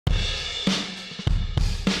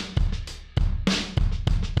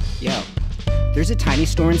Yo, there's a tiny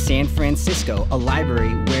store in San Francisco, a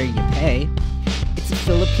library where you pay. It's a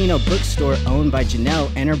Filipino bookstore owned by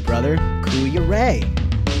Janelle and her brother, Kuya Ray.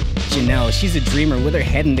 Janelle, she's a dreamer with her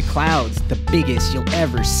head in the clouds, the biggest you'll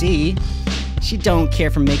ever see. She don't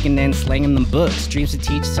care for making and slanging them books, dreams to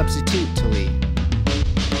teach substitute to lead.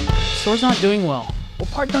 Store's not doing well.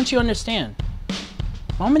 What part don't you understand?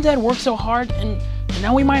 Mom and Dad worked so hard, and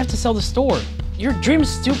now we might have to sell the store. Your dream's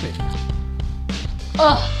stupid.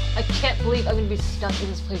 Ugh, I can't believe I'm gonna be stuck in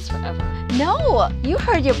this place forever. No, you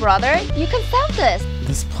heard your brother. You can sell this.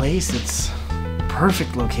 This place, it's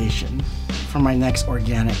perfect location for my next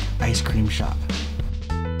organic ice cream shop.